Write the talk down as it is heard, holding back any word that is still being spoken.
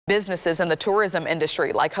Businesses in the tourism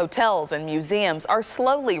industry, like hotels and museums, are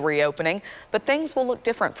slowly reopening, but things will look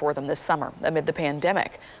different for them this summer amid the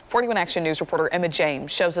pandemic. 41 Action News reporter Emma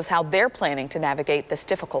James shows us how they're planning to navigate this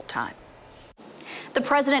difficult time. The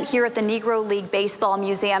president here at the Negro League Baseball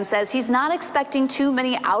Museum says he's not expecting too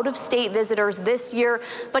many out-of-state visitors this year,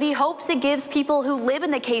 but he hopes it gives people who live in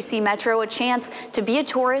the KC Metro a chance to be a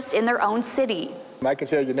tourist in their own city. I can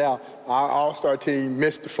tell you now, our all-star team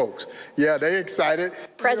missed the folks. Yeah, they're excited.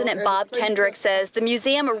 President Bob Kendrick says the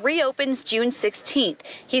museum reopens June 16th.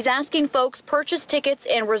 He's asking folks purchase tickets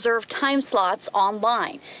and reserve time slots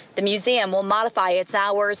online. The museum will modify its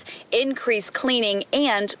hours, increase cleaning,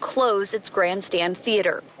 and close its grandstand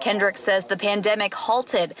theater. Kendrick says the pandemic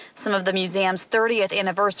halted some of the museum's 30th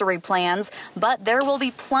anniversary plans, but there will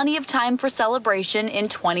be plenty of time for celebration in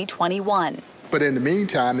 2021. But in the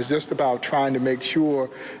meantime, it's just about trying to make sure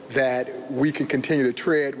that we can continue to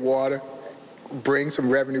tread water, bring some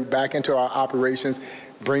revenue back into our operations,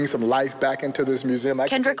 bring some life back into this museum.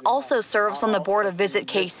 Kendrick also serves on the board of Visit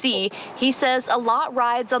KC. He says a lot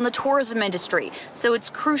rides on the tourism industry, so it's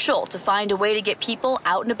crucial to find a way to get people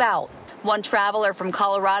out and about. One traveler from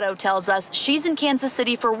Colorado tells us she's in Kansas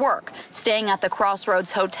City for work, staying at the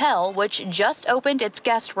Crossroads Hotel, which just opened its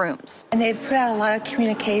guest rooms. And they've put out a lot of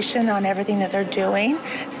communication on everything that they're doing,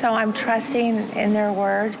 so I'm trusting in their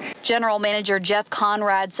word. General Manager Jeff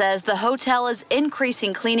Conrad says the hotel is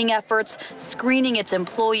increasing cleaning efforts, screening its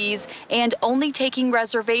employees, and only taking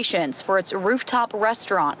reservations for its rooftop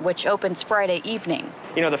restaurant, which opens Friday evening.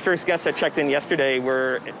 You know, the first guests that checked in yesterday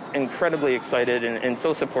were incredibly excited and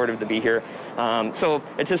so supportive to be here. So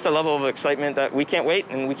it's just a level of excitement that we can't wait,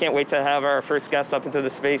 and we can't wait to have our first guests up into the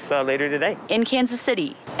space later today. In Kansas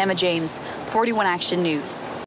City, Emma James, 41 Action News.